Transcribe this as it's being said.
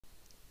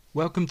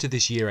Welcome to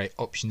this Year 8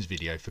 options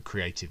video for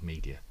creative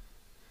media.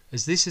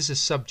 As this is a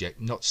subject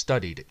not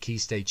studied at Key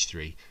Stage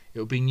 3, it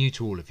will be new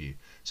to all of you,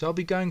 so I'll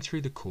be going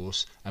through the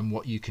course and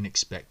what you can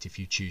expect if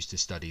you choose to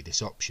study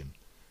this option.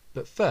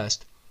 But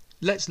first,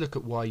 let's look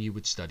at why you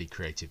would study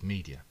creative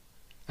media.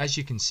 As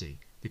you can see,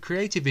 the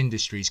creative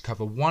industries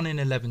cover 1 in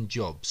 11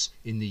 jobs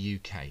in the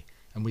UK,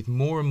 and with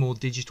more and more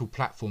digital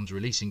platforms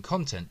releasing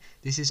content,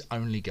 this is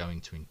only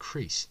going to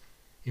increase.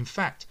 In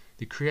fact,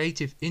 the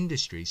creative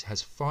industries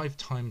has 5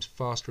 times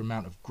faster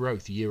amount of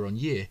growth year on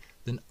year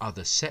than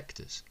other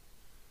sectors.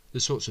 The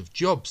sorts of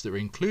jobs that are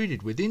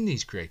included within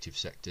these creative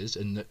sectors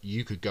and that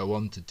you could go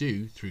on to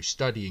do through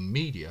studying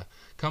media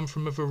come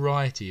from a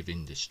variety of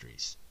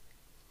industries,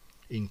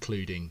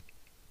 including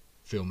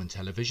film and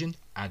television,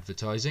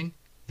 advertising,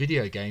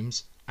 video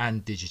games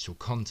and digital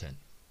content.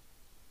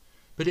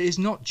 But it is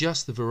not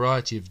just the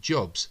variety of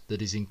jobs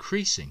that is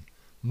increasing.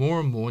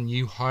 More and more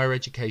new higher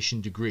education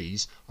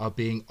degrees are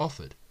being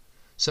offered,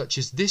 such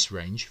as this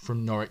range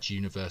from Norwich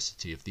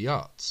University of the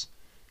Arts.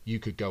 You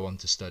could go on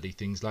to study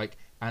things like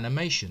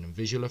animation and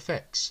visual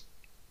effects,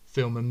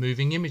 film and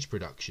moving image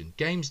production,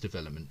 games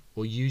development,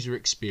 or user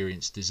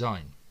experience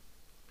design.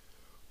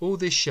 All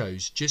this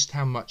shows just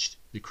how much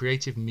the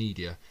creative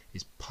media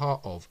is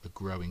part of a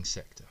growing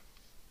sector.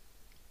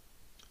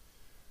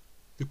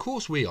 The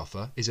course we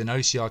offer is an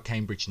OCR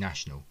Cambridge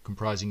National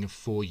comprising of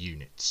 4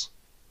 units.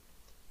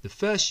 The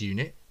first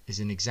unit is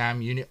an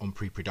exam unit on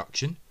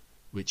pre-production,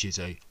 which is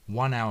a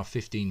 1 hour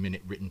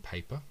 15-minute written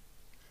paper,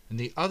 and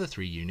the other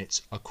 3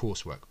 units are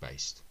coursework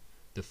based.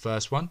 The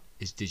first one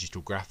is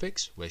digital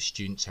graphics, where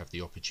students have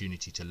the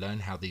opportunity to learn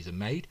how these are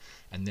made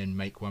and then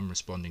make one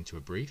responding to a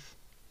brief.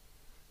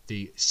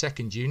 The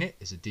second unit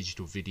is a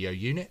digital video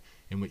unit,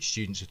 in which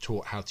students are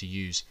taught how to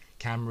use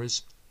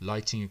cameras,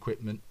 lighting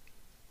equipment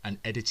and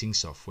editing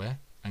software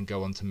and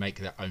go on to make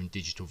their own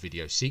digital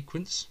video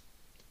sequence.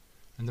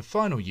 And the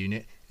final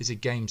unit is a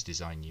games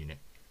design unit,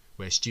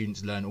 where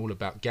students learn all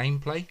about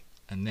gameplay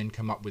and then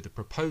come up with a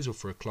proposal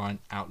for a client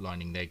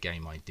outlining their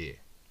game idea.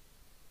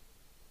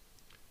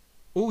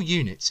 All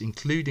units,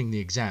 including the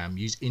exam,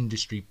 use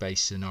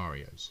industry-based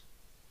scenarios,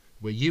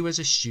 where you as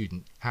a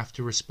student have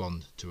to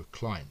respond to a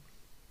client.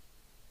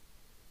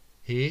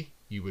 Here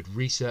you would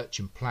research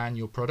and plan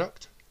your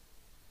product,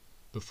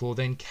 before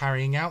then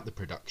carrying out the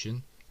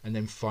production and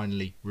then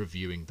finally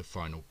reviewing the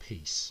final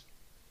piece.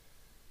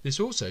 This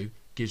also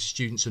gives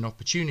students an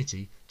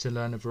opportunity to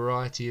learn a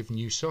variety of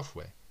new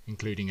software,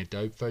 including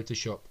Adobe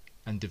Photoshop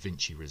and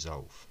DaVinci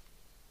Resolve.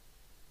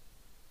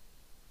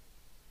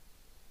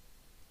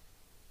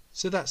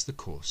 So that's the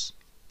course,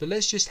 but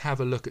let's just have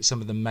a look at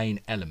some of the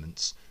main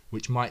elements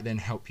which might then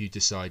help you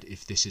decide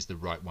if this is the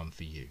right one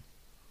for you.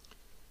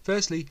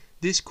 Firstly,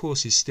 this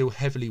course is still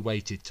heavily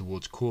weighted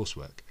towards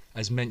coursework.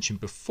 As mentioned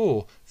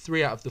before,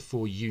 3 out of the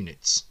 4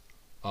 units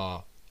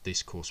are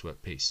this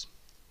coursework piece.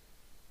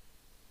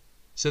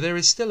 So there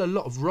is still a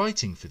lot of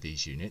writing for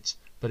these units,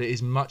 but it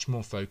is much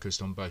more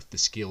focused on both the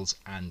skills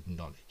and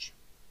knowledge.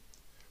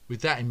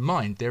 With that in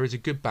mind, there is a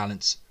good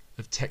balance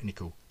of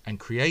technical and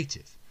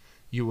creative.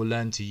 You will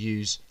learn to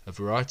use a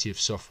variety of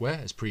software,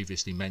 as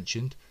previously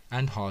mentioned,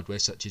 and hardware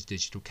such as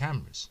digital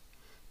cameras.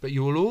 But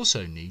you will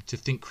also need to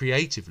think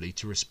creatively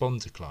to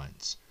respond to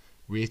clients,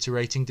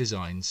 reiterating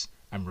designs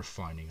and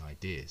refining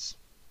ideas.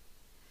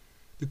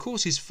 The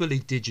course is fully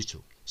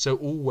digital, so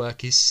all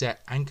work is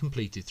set and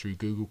completed through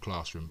Google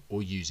Classroom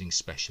or using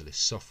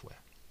specialist software.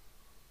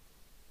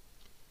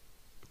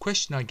 A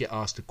question I get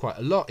asked quite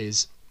a lot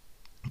is,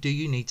 do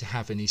you need to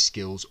have any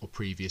skills or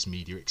previous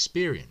media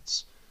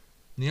experience?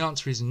 And the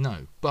answer is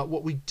no, but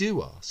what we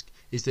do ask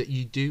is that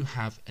you do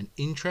have an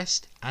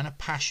interest and a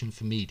passion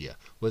for media,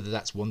 whether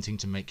that's wanting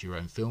to make your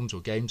own films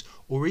or games,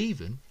 or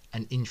even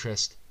an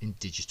interest in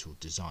digital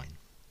design.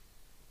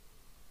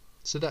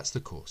 So that's the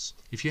course.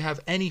 If you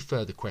have any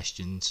further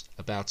questions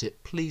about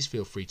it, please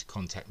feel free to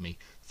contact me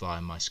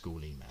via my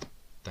school email.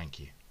 Thank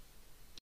you.